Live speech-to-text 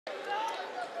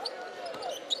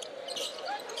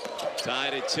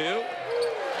Tied at 2.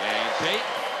 And Peyton.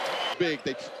 Big,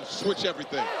 they switch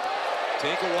everything.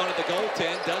 Tinkle wanted the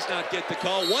goaltend, does not get the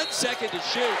call. 1 second to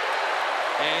shoot.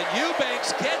 And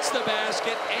Eubanks gets the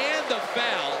basket and the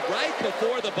foul right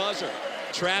before the buzzer.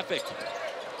 Traffic.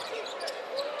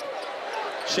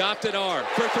 Shopton arm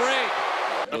for 3.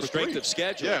 No strength of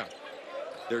schedule. Yeah.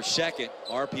 Their second.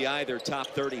 RPI, their top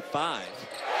 35.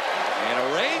 And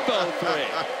a rainbow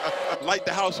 3. Light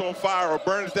the house on fire or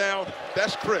burn it down.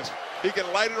 That's crisp. He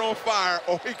can light it on fire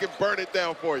or he can burn it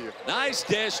down for you. Nice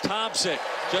dish, Thompson.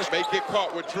 Just may get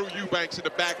caught with Drew Eubanks in the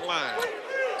back line.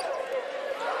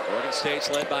 Oregon State's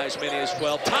led by as many as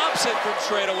 12. Thompson from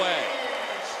straight away.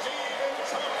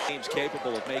 Team's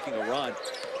capable of making a run.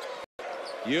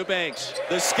 Eubanks,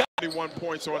 the sky. 21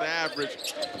 points on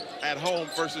average at home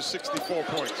versus 64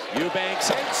 points. Eubanks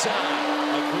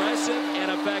inside, aggressive and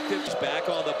effective. He's back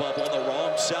on the bubble on the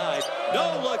wrong side.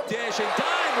 No look dish and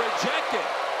dime rejected.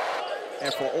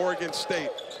 And for Oregon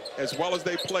State, as well as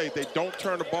they played, they don't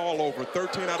turn the ball over.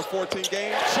 13 out of 14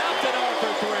 games. Chopped it on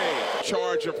for 3.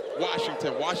 Charge of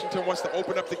Washington. Washington wants to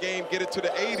open up the game, get it to the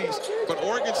 80s, but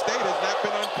Oregon State has not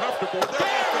been uncomfortable.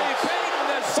 Gary Payne in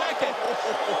the second.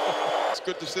 It's a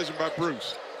good decision by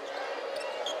Bruce.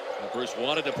 Bruce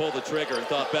wanted to pull the trigger and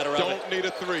thought better of it. Don't need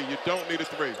a 3. You don't need a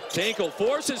 3. Tinkle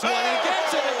forces one and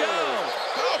gets it to go.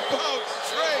 How about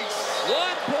Trace?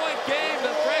 1 point game.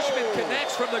 The freshman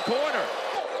connects from the corner.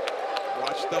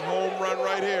 Watch the home run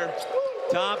right here.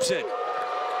 Thompson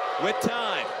with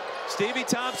time. Stevie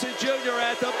Thompson Jr.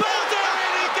 at the buzzer,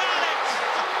 and he got it!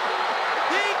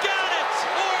 He got it!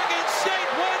 Oregon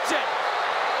State wins it!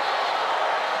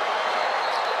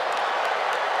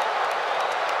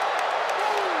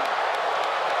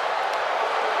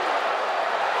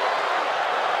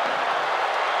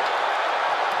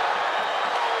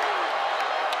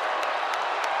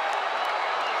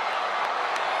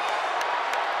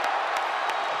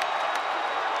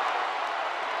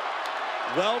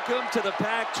 Welcome to the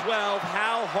Pac-12.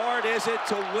 How hard is it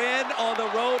to win on the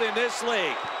road in this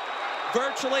league?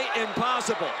 Virtually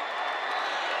impossible.